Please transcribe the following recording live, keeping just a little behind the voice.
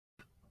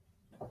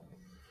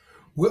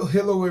Well,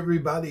 hello,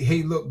 everybody.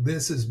 Hey, look,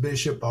 this is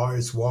Bishop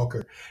R.S.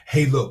 Walker.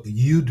 Hey, look,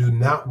 you do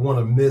not want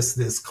to miss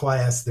this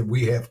class that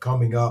we have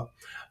coming up.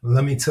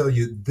 Let me tell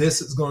you,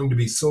 this is going to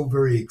be so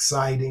very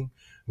exciting.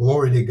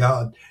 Glory to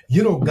God.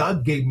 You know,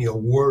 God gave me a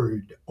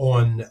word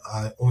on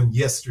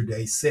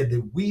yesterday, said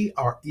that we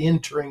are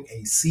entering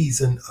a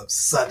season of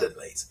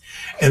suddenlies.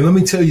 And let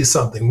me tell you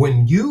something.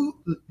 When you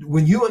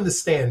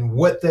understand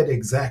what that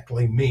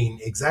exactly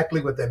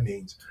what that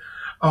means,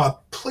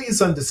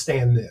 please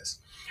understand this.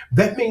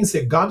 That means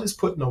that God is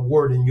putting a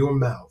word in your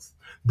mouth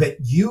that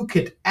you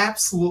could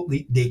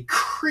absolutely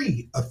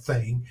decree a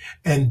thing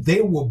and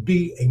there will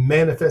be a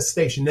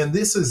manifestation. And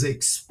this is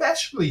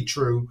especially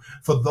true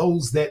for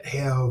those that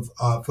have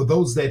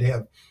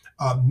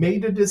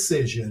made a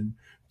decision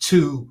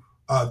to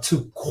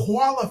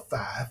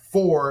qualify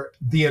for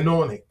the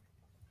anointing.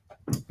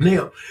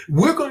 Now,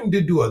 we're going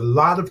to do a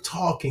lot of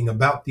talking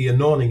about the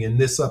anointing in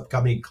this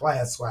upcoming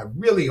class. So I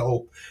really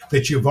hope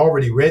that you've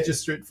already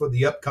registered for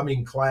the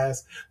upcoming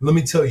class. Let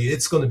me tell you,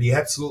 it's going to be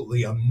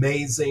absolutely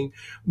amazing.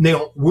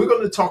 Now, we're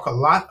going to talk a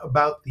lot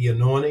about the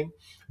anointing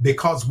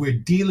because we're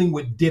dealing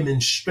with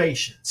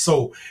demonstration.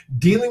 So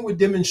dealing with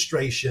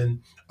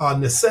demonstration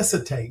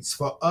necessitates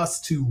for us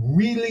to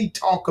really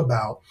talk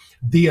about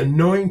the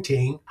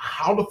anointing,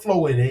 how to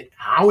flow in it,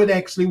 how it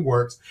actually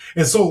works.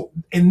 And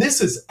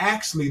this is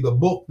actually the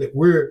book that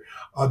we're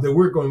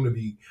going to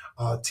be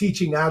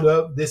teaching out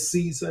of this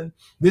season.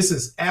 This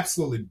is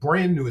absolutely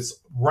brand new. It's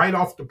right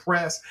off the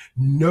press.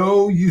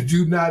 No, you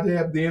do not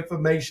have the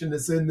information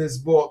that's in this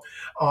book.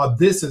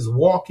 This is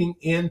Walking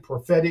in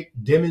Prophetic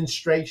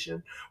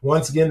Demonstration.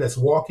 Once again, that's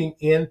Walking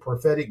in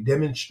Prophetic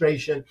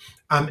Demonstration.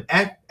 I'm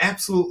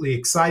absolutely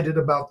excited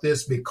about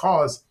this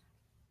because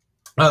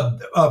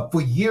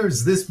for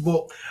years, this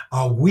book,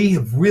 we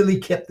have really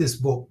kept this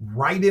book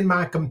right in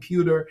my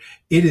computer.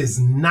 It has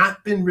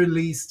not been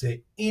released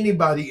to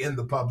anybody in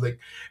the public.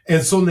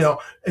 And so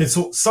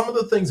some of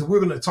the things that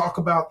we're going to talk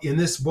about in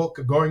this book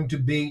are going to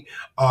be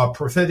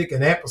prophetic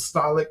and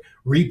apostolic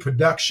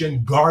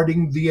reproduction,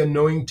 guarding the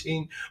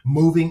anointing,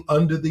 moving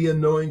under the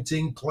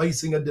anointing,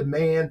 placing a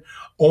demand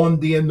on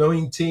the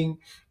anointing,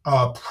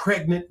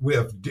 pregnant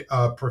with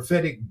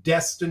prophetic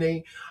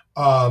destiny.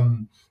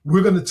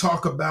 We're going to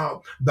talk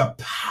about the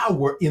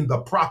power in the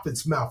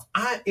prophet's mouth.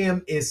 I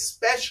am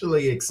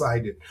especially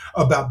excited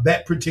about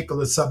that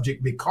particular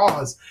subject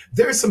because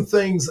there are some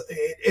things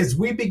as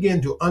we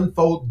begin to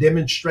unfold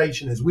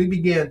demonstration, as we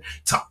begin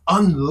to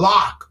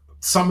unlock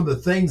some of the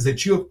things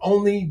that you have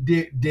only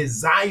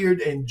desired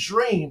and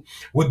dreamed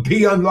would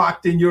be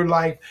unlocked in your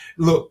life.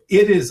 Look,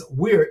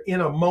 we're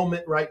in a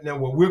moment right now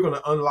where we're going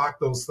to unlock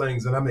those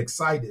things, and I'm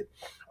excited.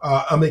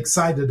 I'm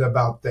excited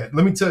about that.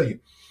 Let me tell you,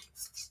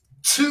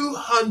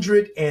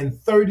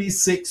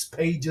 236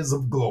 pages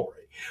of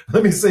glory.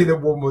 Let me say that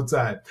one more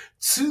time.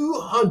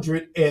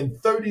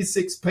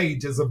 236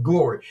 pages of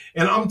glory.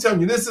 And I'm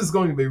telling you, this is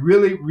going to be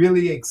really,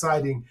 really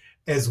exciting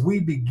as we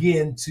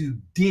begin to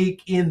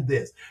dig in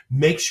this.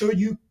 Make sure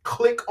you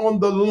click on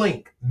the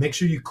link. Make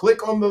sure you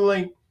click on the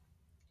link.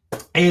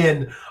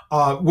 And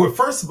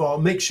first of all,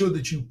 make sure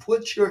that you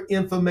put your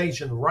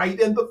information right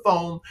in the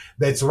phone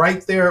that's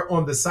right there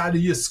on the side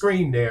of your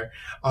screen there.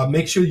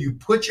 Make sure you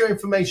put your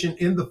information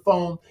in the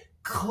phone.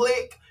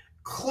 Click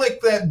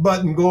that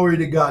button, glory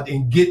to God,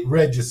 and get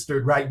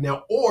registered right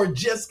now, or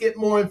just get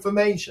more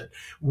information.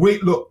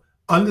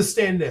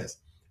 Understand this.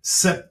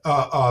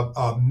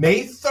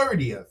 May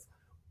 30th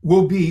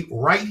will be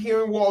right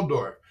here in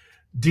Waldorf.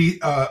 June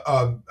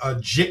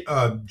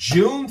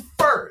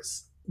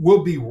 1st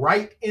will be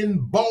right in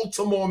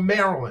Baltimore,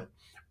 Maryland.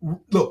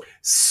 Look,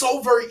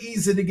 so very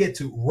easy to get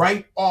to,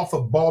 right off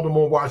of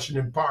Baltimore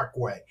Washington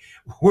Parkway.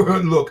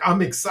 Look,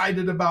 I'm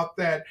excited about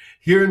that.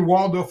 Here in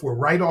Waldorf, we're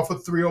right on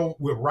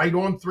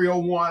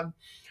 301.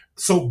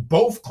 So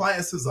both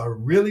classes are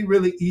really,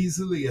 really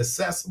easily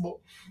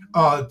accessible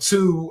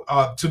to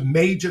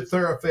major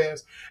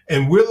thoroughfares.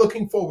 And we're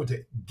looking forward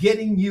to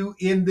getting you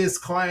in this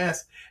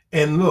class.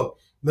 And look,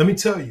 let me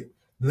tell you,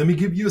 let me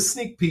give you a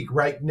sneak peek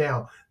right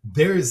now.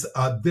 There's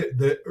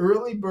the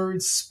early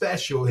bird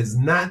special has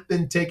not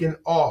been taken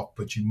off,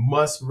 but you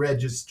must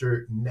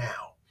register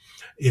now.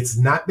 It's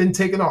not been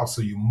taken off,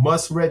 so you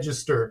must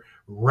register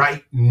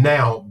right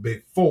now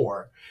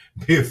before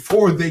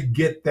they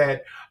get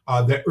that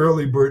the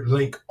early bird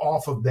link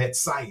off of that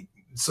site.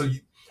 So you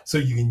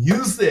can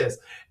use this,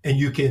 and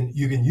you can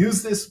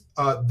use this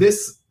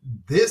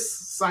this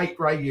site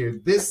right here,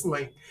 this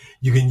link.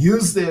 You can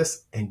use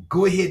this and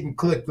go ahead and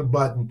click the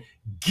button.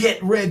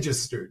 Get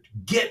registered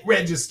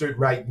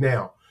right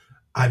now.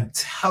 I'm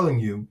telling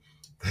you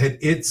that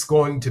it's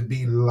going to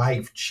be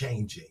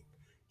life-changing.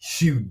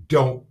 You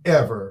don't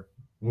ever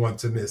want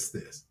to miss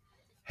this.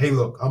 Hey,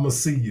 look, I'm going to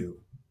see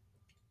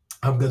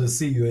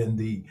you in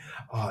the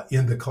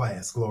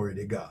class. Glory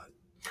to God.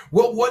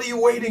 Well, what are you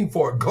waiting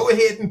for? Go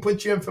ahead and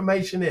put your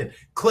information in.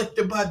 Click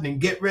the button and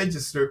get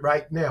registered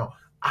right now.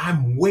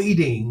 I'm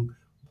waiting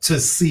to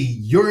see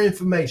your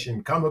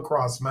information come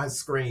across my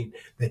screen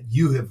that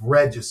you have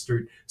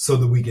registered so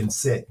that we can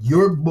set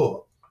your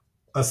book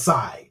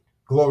aside.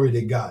 Glory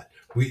to God.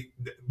 We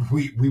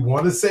we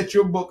want to set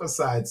your book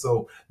aside,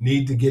 so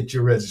need to get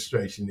your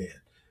registration in.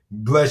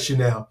 Bless you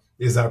now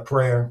is our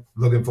prayer.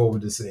 Looking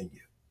forward to seeing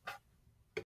you.